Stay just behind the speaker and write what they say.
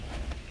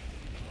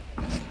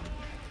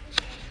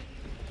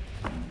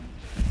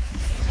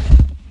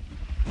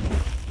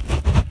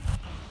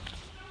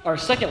Our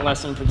second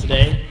lesson for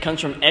today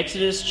comes from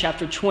Exodus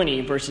chapter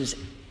 20, verses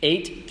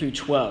 8 through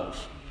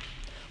 12.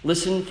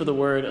 Listen for the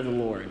word of the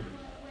Lord.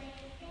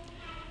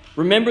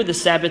 Remember the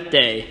Sabbath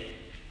day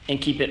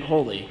and keep it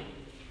holy.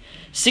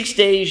 6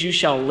 days you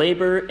shall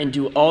labor and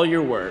do all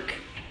your work.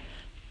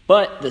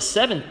 But the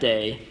seventh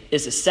day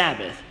is a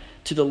Sabbath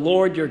to the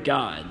Lord your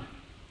God.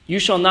 You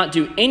shall not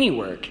do any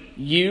work,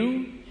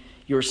 you,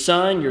 your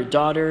son, your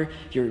daughter,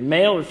 your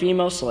male or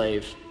female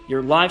slave,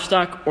 your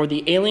livestock, or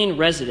the alien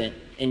resident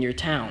in your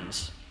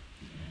towns.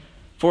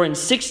 For in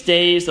 6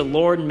 days the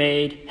Lord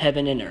made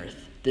heaven and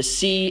earth, the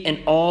sea and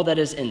all that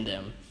is in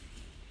them,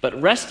 but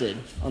rested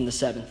on the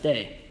seventh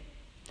day.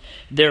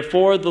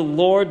 Therefore the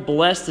Lord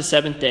blessed the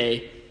seventh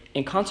day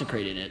and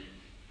consecrated it.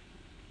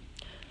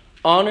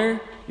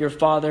 Honor your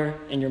father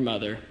and your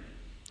mother,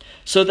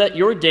 so that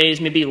your days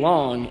may be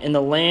long in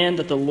the land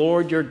that the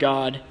Lord your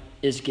God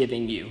is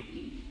giving you.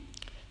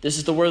 This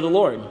is the word of the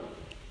Lord.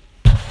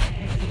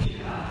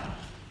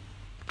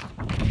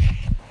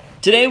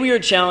 Today we are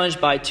challenged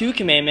by two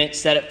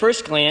commandments that at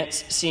first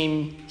glance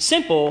seem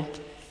simple,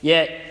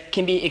 yet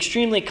can be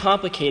extremely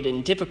complicated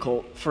and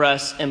difficult for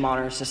us in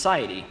modern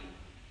society.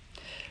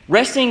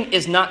 Resting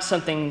is not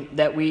something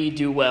that we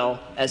do well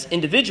as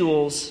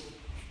individuals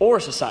or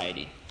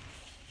society.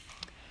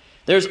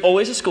 There's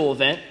always a school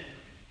event,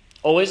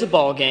 always a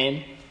ball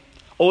game,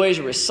 always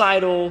a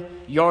recital,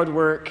 yard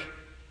work,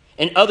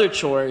 and other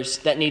chores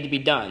that need to be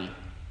done.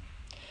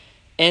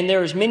 And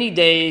there's many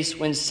days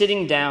when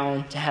sitting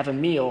down to have a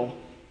meal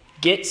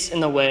gets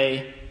in the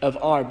way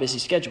of our busy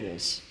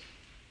schedules.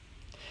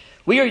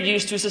 We are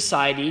used to a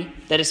society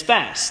that is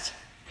fast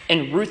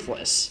and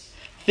ruthless,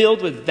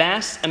 filled with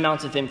vast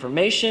amounts of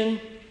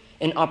information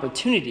and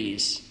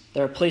opportunities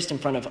that are placed in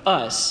front of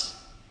us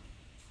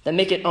that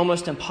make it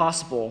almost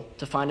impossible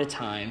to find a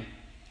time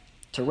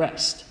to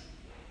rest.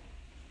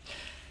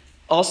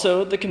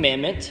 Also, the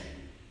commandment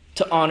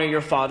to honor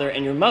your father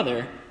and your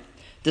mother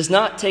does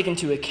not take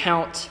into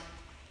account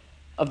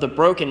of the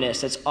brokenness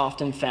that's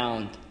often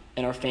found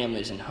in our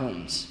families and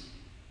homes.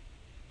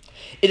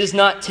 It does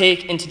not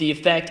take into the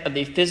effect of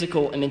the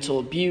physical and mental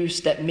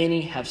abuse that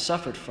many have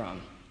suffered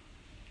from.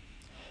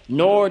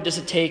 Nor does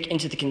it take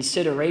into the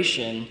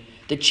consideration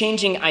the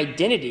changing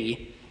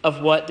identity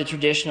of what the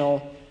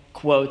traditional,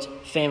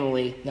 quote,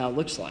 family now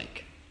looks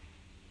like.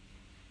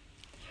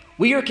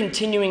 We are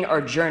continuing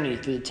our journey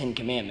through the Ten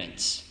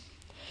Commandments,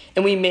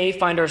 and we may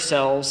find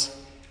ourselves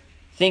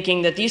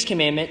thinking that these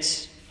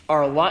commandments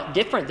are a lot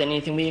different than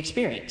anything we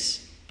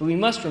experience. But we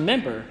must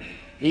remember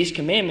these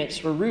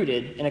commandments were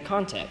rooted in a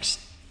context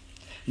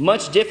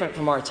much different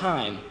from our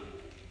time.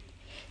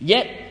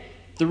 Yet,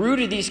 the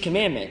root of these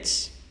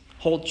commandments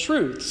hold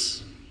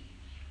truths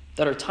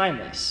that are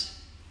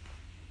timeless.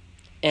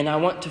 And I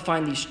want to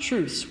find these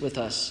truths with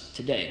us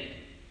today.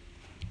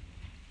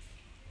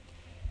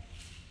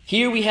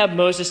 Here we have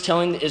Moses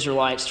telling the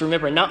Israelites to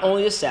remember not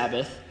only the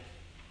Sabbath,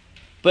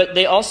 but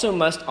they also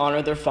must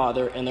honor their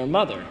father and their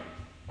mother.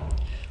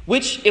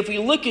 Which, if we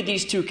look at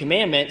these two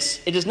commandments,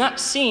 it does not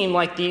seem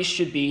like these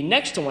should be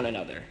next to one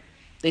another.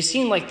 They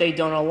seem like they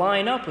don't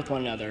align up with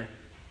one another,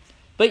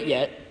 but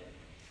yet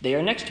they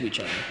are next to each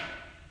other.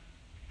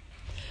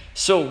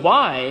 So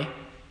why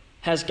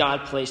has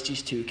God placed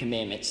these two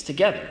commandments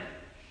together?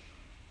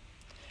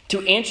 To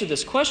answer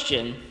this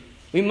question,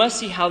 we must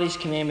see how these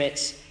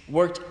commandments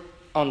worked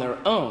on their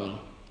own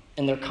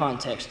in their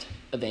context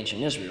of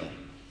ancient Israel.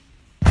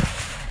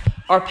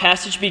 Our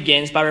passage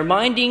begins by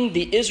reminding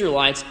the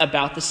Israelites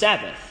about the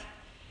Sabbath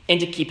and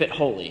to keep it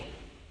holy.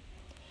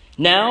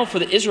 Now, for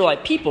the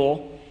Israelite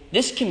people,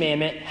 this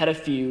commandment had a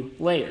few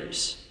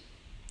layers.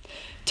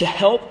 To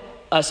help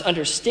us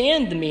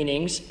understand the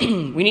meanings,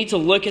 we need to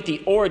look at the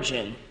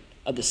origin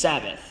of the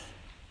Sabbath.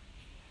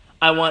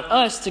 I want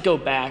us to go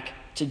back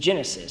to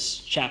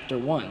Genesis chapter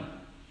 1,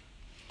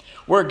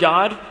 where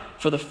God,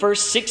 for the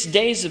first 6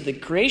 days of the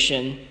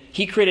creation,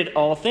 he created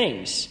all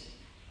things,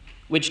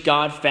 which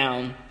God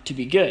found to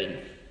be good.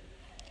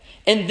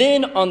 And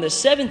then on the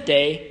seventh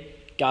day,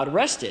 God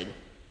rested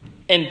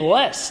and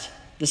blessed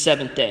the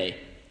seventh day,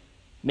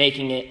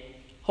 making it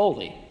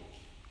holy.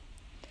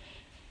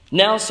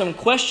 Now, some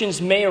questions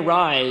may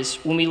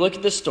arise when we look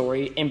at the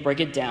story and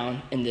break it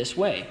down in this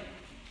way.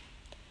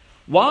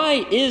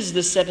 Why is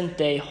the seventh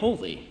day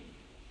holy?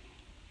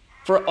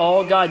 For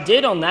all God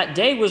did on that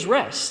day was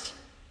rest.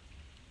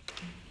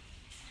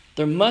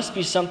 There must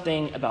be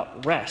something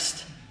about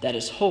rest that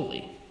is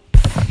holy.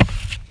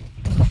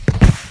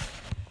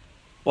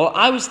 While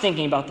I was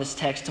thinking about this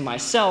text to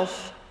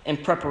myself in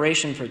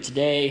preparation for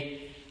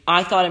today,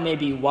 I thought it may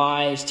be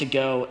wise to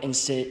go and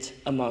sit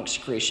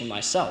amongst creation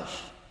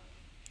myself.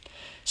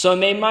 So I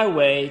made my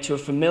way to a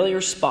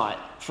familiar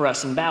spot for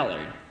us in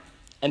Ballard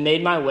and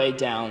made my way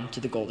down to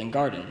the Golden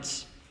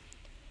Gardens.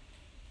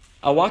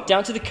 I walked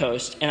down to the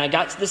coast and I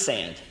got to the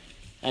sand.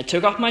 I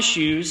took off my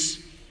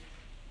shoes,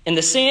 and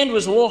the sand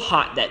was a little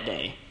hot that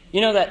day.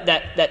 You know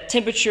that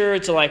temperature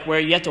to like where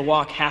you have to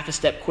walk half a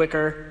step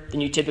quicker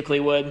than you typically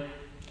would?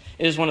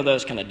 It was one of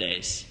those kind of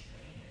days.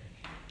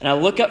 And I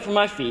look up from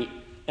my feet,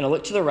 and I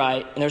look to the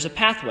right, and there's a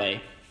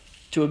pathway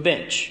to a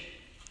bench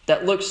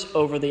that looks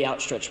over the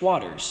outstretched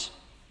waters.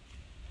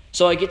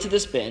 So I get to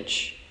this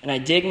bench, and I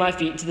dig my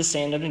feet into the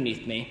sand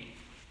underneath me,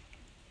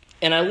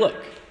 and I look.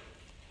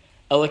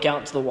 I look out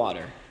into the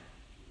water,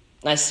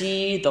 and I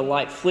see the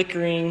light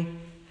flickering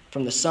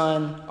from the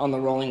sun on the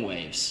rolling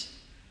waves.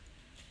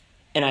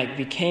 And I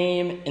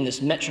became in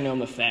this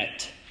metronome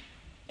effect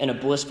in a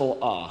blissful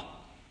awe.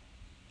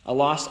 I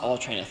lost all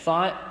train of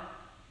thought,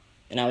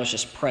 and I was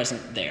just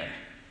present there.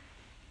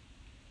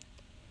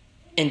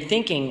 In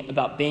thinking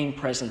about being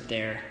present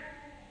there,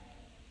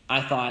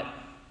 I thought,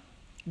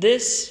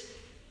 this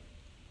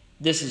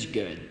is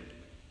good.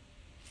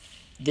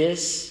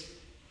 This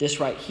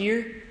right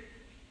here,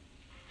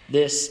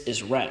 this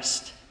is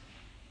rest.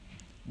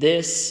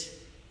 This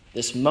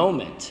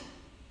moment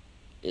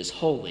is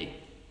holy.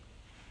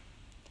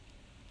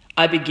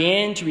 I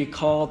began to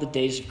recall the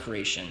days of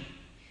creation,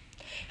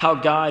 how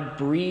God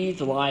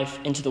breathed life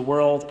into the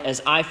world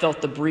as I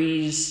felt the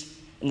breeze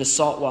and the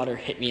salt water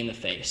hit me in the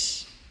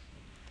face.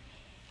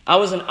 I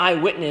was an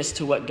eyewitness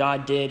to what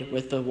God did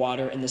with the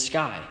water in the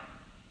sky,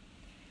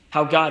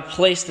 how God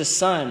placed the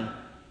sun,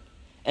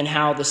 and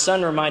how the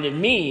sun reminded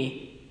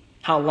me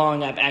how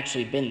long I've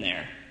actually been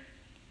there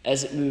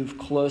as it moved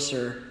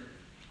closer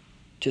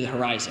to the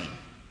horizon.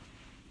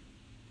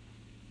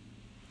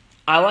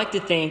 I like to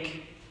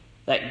think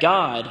that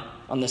God,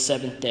 on the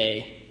seventh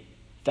day,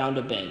 found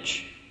a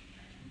bench.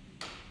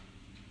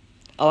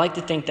 I like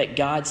to think that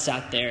God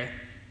sat there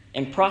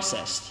and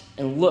processed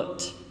and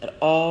looked at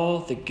all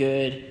the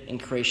good in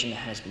creation that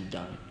has been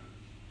done,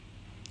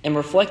 and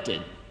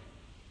reflected,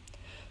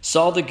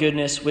 saw the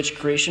goodness which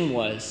creation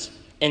was,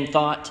 and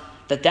thought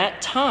that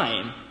that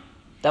time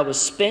that was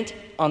spent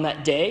on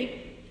that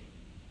day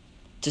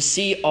to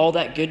see all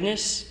that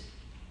goodness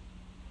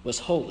was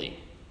holy.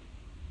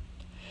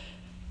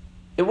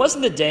 It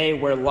wasn't the day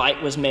where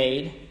light was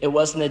made. It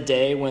wasn't the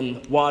day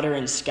when water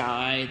and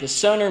sky, the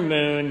sun or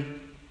moon,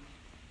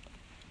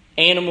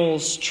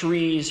 animals,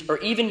 trees, or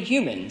even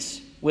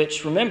humans,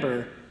 which,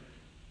 remember,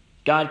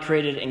 God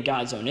created in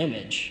God's own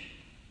image.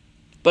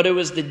 But it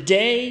was the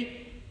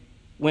day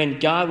when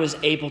God was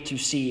able to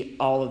see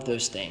all of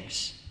those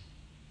things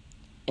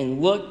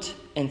and looked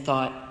and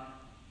thought,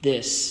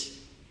 this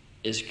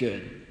is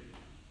good.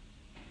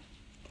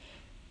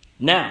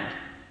 Now,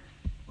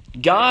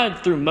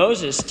 God, through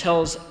Moses,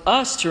 tells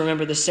us to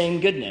remember the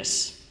same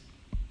goodness.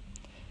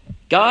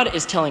 God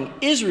is telling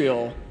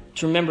Israel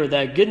to remember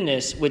that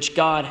goodness which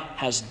God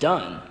has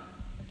done.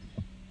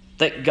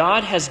 That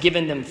God has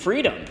given them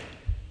freedom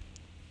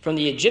from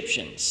the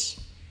Egyptians.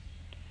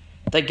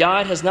 That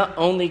God has not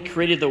only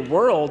created the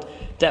world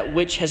that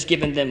which has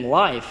given them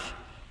life,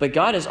 but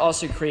God has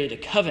also created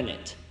a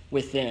covenant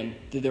with them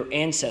through their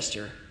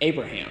ancestor,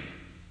 Abraham.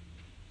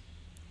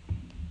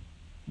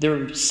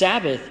 Their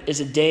Sabbath is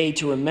a day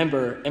to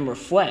remember and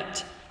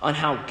reflect on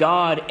how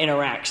God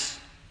interacts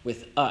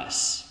with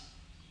us,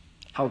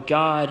 how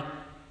God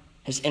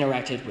has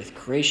interacted with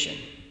creation,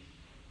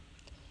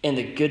 and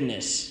the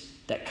goodness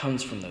that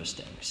comes from those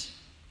things.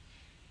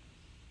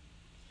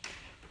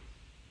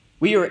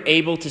 We are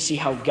able to see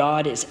how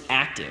God is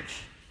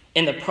active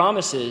in the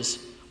promises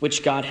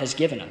which God has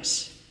given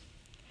us.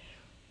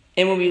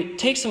 And when we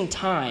take some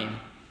time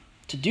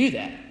to do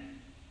that,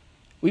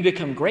 we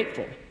become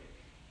grateful.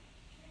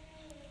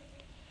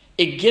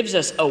 It gives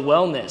us a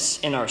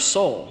wellness in our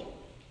soul.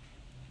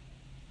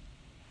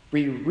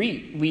 We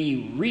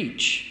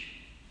reach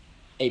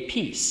a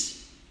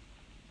peace,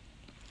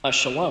 a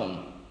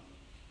shalom.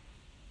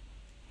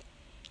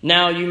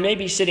 Now, you may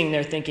be sitting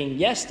there thinking,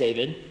 yes,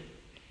 David,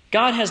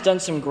 God has done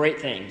some great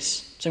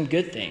things, some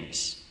good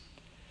things.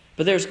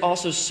 But there's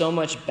also so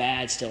much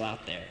bad still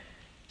out there.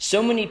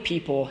 So many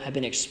people have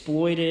been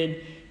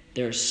exploited.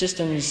 There are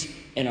systems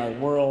in our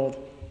world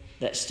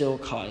that still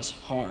cause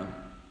harm.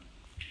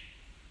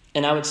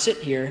 And I would sit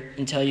here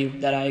and tell you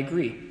that I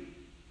agree.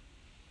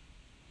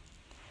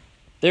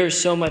 There is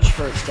so much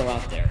hurt still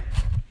out there.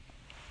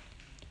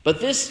 But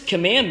this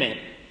commandment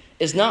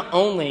is not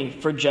only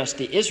for just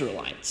the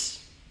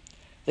Israelites.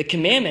 The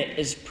commandment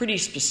is pretty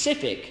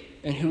specific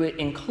in who it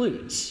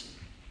includes.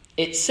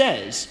 It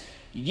says,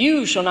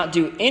 you shall not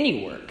do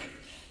any work.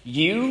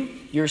 You,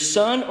 your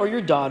son or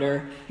your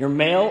daughter, your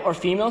male or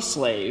female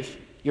slave,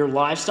 your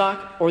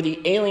livestock, or the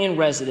alien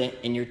resident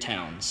in your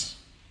towns.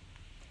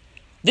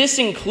 This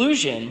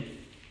inclusion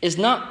is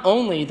not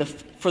only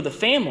for the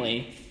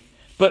family,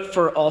 but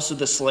for also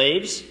the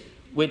slaves,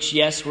 which,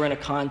 yes, we're in a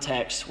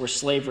context where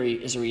slavery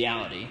is a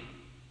reality.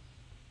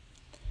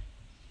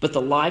 But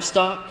the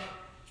livestock,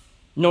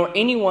 nor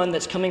anyone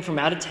that's coming from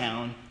out of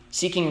town,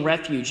 seeking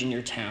refuge in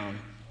your town,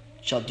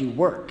 shall do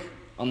work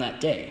on that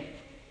day.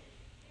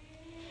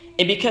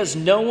 And because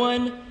no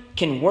one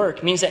can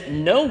work means that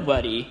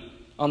nobody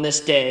on this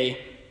day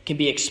can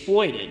be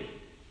exploited.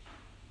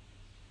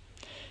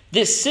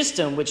 This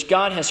system which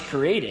God has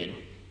created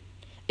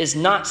is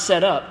not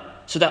set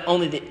up so that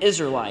only the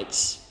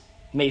Israelites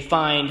may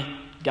find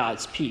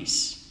God's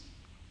peace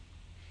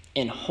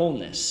and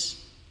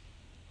wholeness.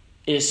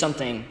 It is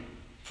something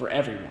for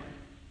everyone.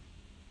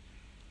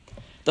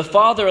 The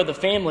father of the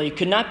family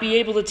could not be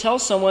able to tell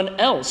someone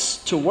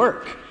else to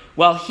work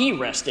while he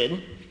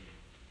rested.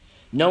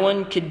 No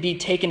one could be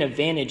taken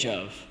advantage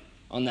of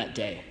on that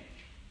day.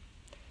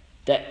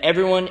 That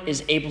everyone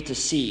is able to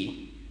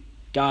see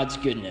God's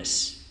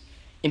goodness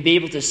and be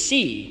able to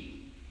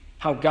see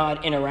how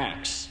God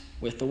interacts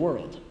with the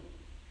world.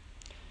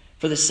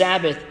 For the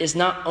Sabbath is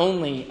not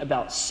only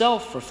about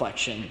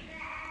self-reflection,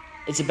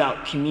 it's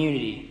about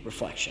community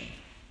reflection.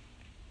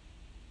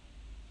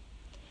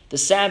 The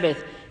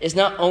Sabbath is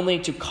not only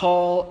to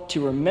call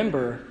to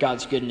remember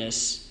God's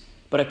goodness,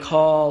 but a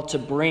call to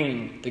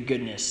bring the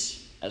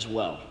goodness as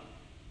well.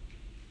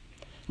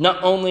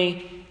 Not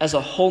only as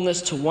a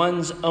wholeness to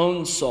one's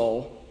own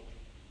soul,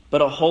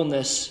 but a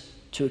wholeness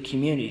to a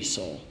community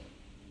soul.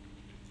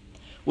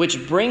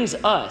 Which brings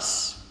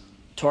us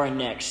to our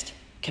next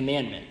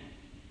commandment.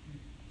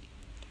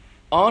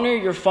 Honor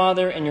your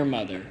father and your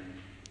mother,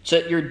 so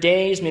that your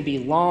days may be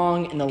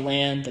long in the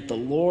land that the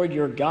Lord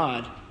your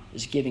God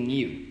is giving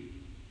you.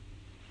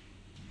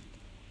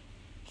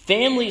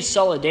 Family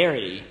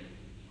solidarity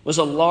was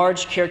a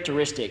large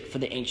characteristic for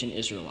the ancient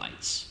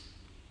Israelites.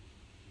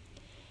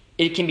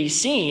 It can be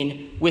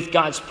seen with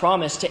God's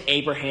promise to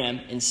Abraham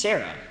and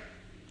Sarah.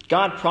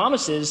 God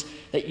promises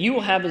that you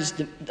will have his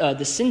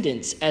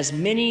descendants as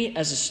many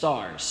as the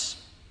stars.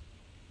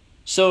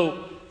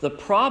 So the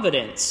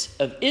providence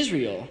of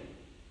Israel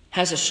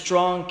has a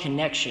strong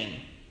connection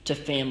to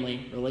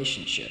family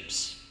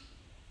relationships.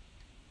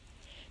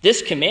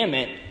 This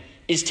commandment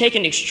is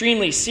taken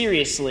extremely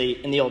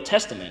seriously in the Old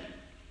Testament.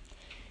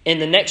 In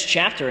the next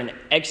chapter, in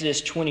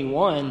Exodus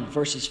 21,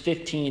 verses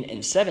 15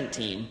 and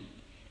 17,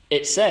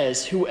 it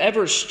says,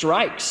 "Whoever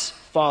strikes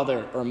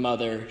father or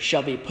mother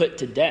shall be put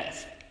to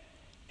death.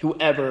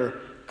 Whoever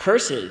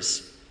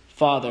curses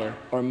father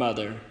or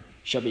mother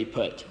shall be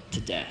put to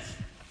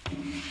death."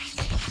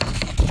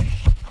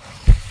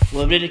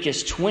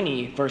 Leviticus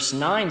 20, verse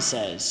 9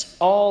 says,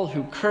 "All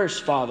who curse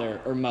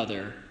father or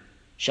mother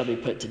shall be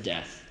put to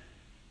death.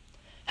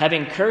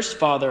 Having cursed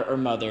father or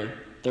mother,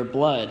 their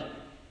blood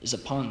is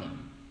upon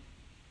them."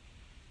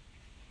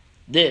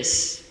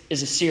 This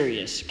is a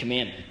serious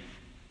commandment,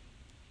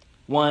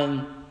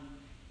 one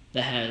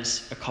that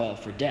has a call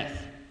for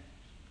death.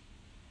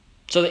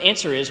 So the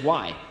answer is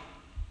why?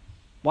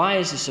 Why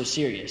is this so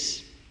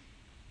serious?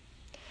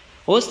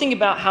 Well, let's think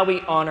about how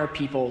we honor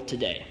people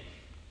today.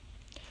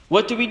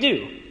 What do?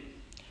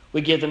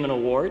 We give them an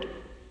award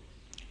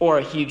or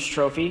a huge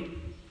trophy.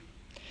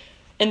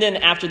 And then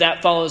after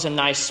that follows a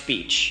nice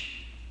speech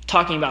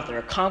talking about their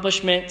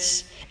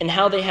accomplishments and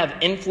how they have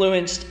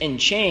influenced and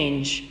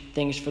changed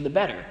things for the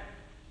better.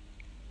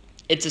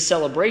 It's a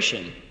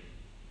celebration.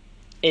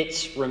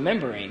 It's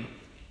remembering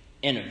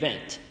an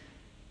event.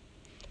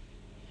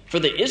 For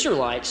the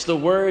Israelites, the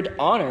word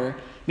honor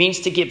means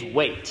to give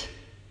weight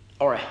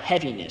or a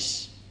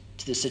heaviness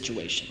to the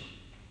situation.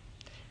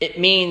 It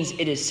means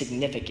it is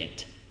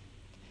significant.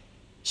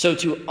 So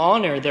to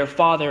honor their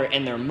father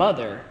and their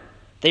mother,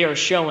 they are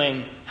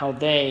showing how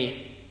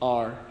they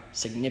are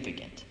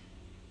significant.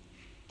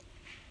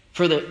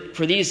 For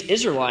these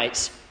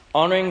Israelites,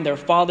 honoring their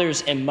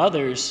fathers and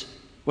mothers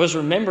was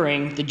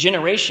remembering the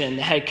generation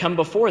that had come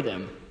before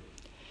them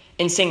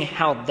and seeing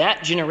how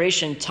that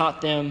generation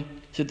taught them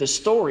through the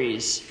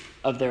stories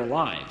of their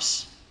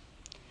lives.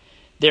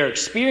 Their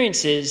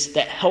experiences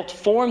that helped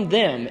form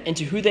them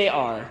into who they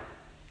are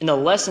and the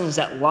lessons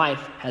that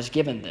life has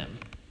given them.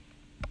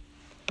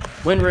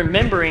 When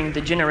remembering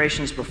the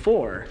generations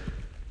before,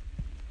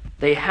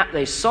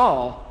 they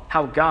saw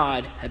how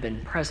God had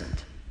been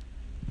present.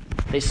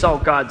 They saw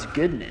God's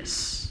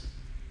goodness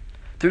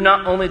through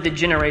not only the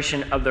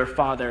generation of their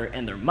father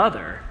and their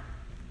mother,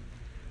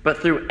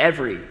 but through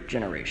every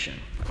generation.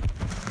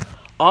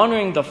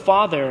 Honoring the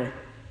father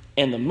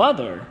and the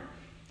mother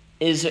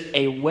is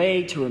a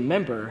way to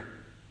remember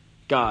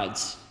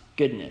God's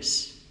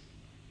goodness.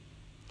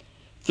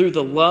 Through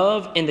the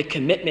love and the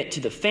commitment to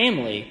the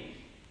family,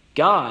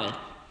 God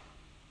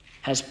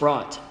has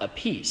brought a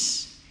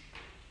peace,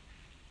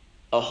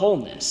 a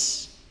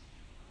wholeness,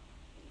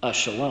 a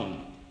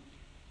shalom.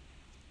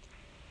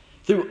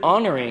 Through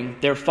honoring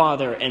their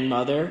father and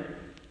mother,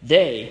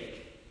 they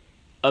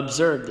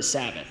observed the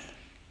Sabbath.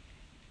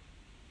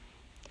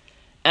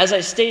 As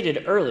I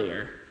stated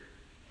earlier,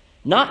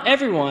 not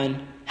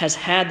everyone has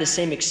had the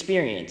same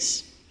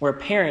experience where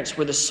parents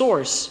were the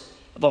source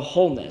of a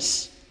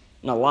wholeness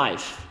and a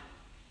life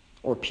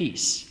or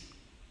peace.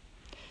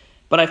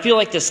 But I feel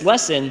like this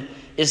lesson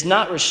is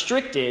not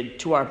restricted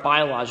to our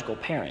biological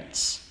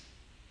parents.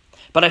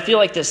 But I feel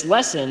like this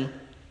lesson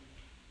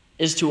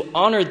is to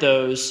honor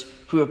those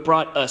who have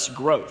brought us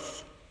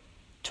growth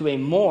to a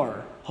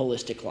more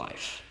holistic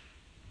life.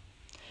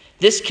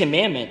 This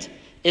commandment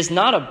is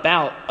not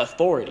about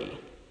authority,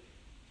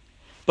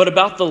 but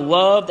about the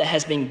love that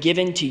has been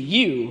given to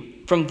you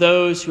from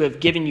those who have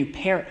given you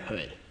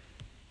parenthood,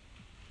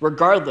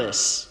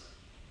 regardless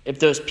if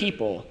those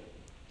people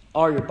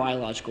are your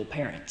biological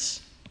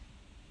parents.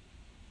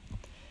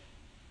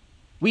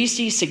 We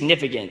see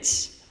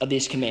significance of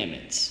these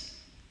commandments,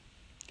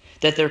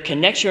 that their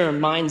connection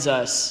reminds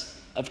us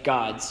of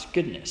God's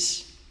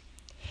goodness.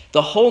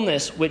 The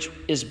wholeness which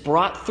is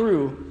brought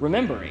through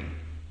remembering,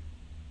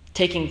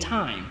 taking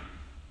time,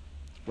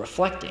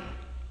 reflecting,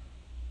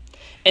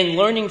 and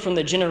learning from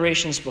the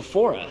generations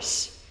before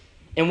us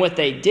and what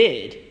they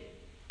did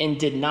and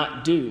did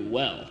not do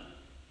well.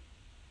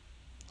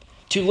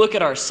 To look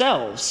at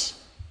ourselves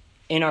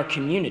and our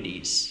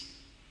communities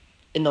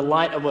in the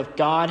light of what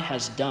God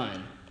has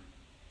done,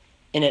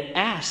 and it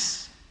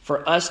asks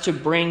for us to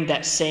bring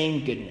that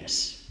same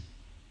goodness.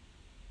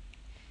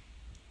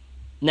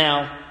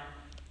 Now,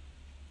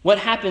 what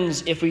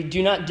happens if we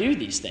do not do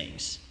these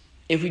things?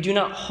 If we do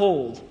not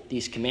hold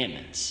these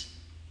commandments?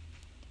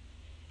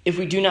 If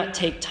we do not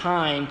take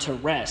time to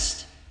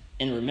rest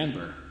and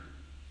remember?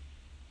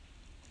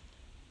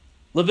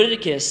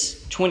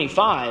 Leviticus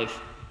 25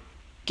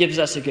 gives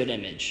us a good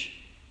image.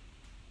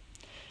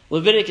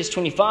 Leviticus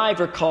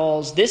 25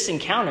 recalls this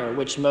encounter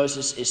which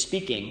Moses is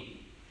speaking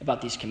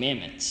about these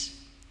commandments.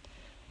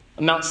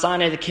 On Mount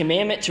Sinai, the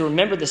commandment to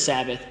remember the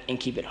Sabbath and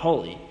keep it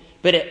holy.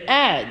 But it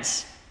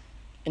adds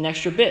an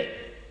extra bit.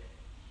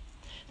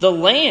 The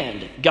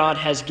land God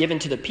has given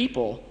to the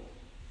people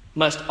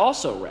must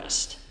also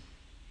rest.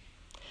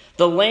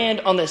 The land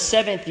on the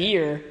 7th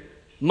year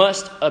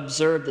must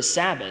observe the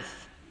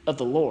Sabbath of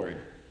the Lord.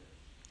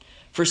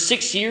 For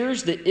 6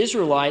 years, the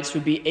Israelites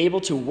would be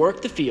able to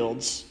work the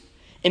fields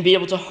and be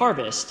able to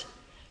harvest.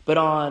 But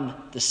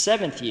on the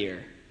 7th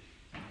year,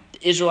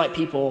 the Israelite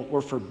people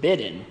were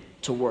forbidden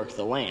to work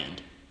the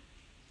land,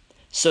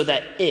 so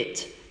that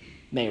it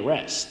may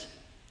rest.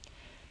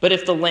 But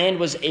if the land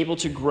was able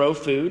to grow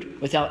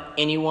food without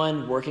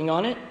anyone working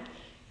on it,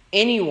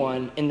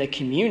 anyone in the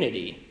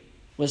community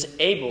was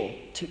able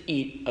to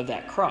eat of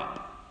that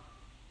crop.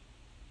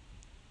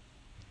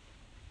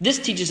 This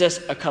teaches us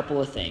a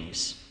couple of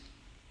things.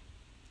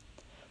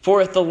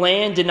 For if the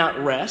land did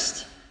not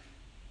rest,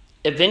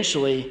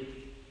 eventually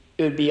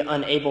it would be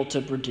unable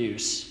to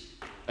produce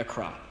a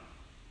crop.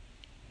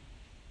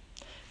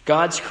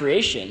 God's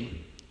creation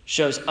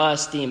shows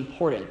us the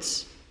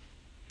importance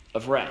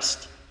of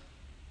rest.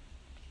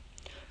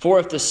 For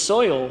if the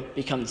soil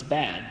becomes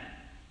bad,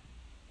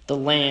 the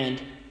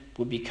land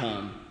will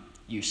become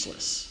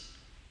useless.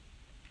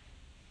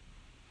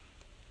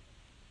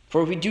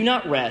 For if we do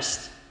not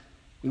rest,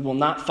 we will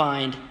not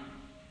find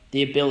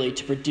the ability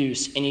to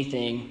produce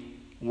anything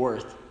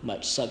worth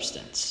much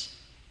substance.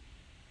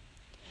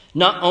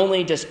 Not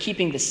only does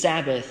keeping the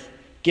Sabbath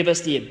give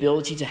us the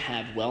ability to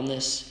have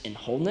wellness and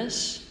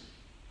wholeness,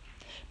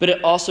 but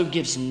it also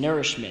gives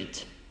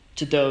nourishment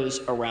to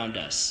those around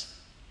us,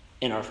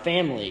 in our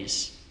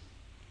families,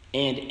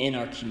 and in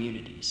our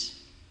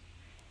communities.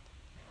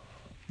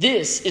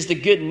 This is the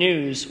good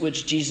news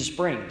which Jesus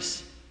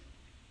brings.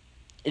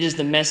 It is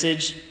the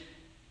message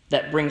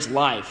that brings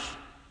life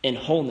and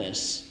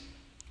wholeness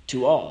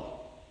to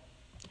all,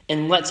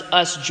 and lets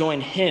us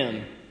join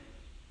him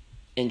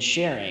in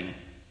sharing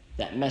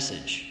that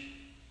message.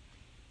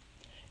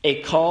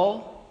 A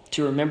call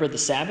to remember the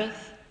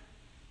Sabbath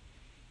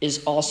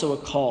is also a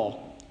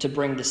call to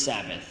bring the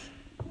Sabbath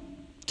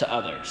to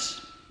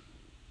others.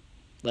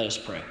 Let us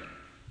pray.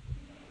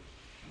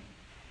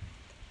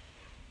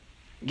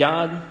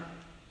 God,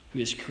 who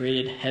has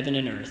created heaven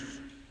and earth,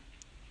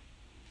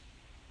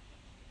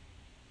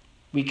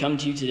 we come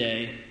to you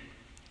today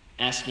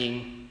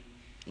asking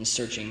and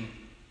searching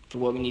for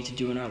what we need to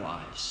do in our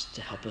lives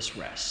to help us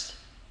rest,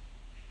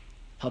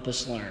 help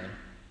us learn,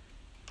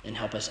 and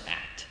help us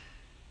act.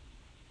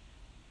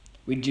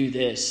 We do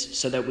this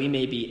so that we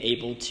may be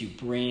able to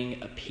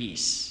bring a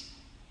peace,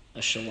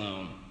 a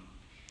shalom,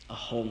 a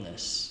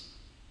wholeness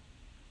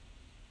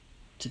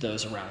to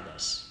those around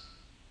us.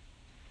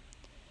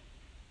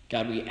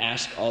 God, we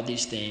ask all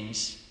these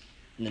things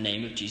in the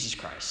name of Jesus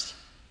Christ.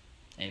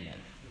 Amen.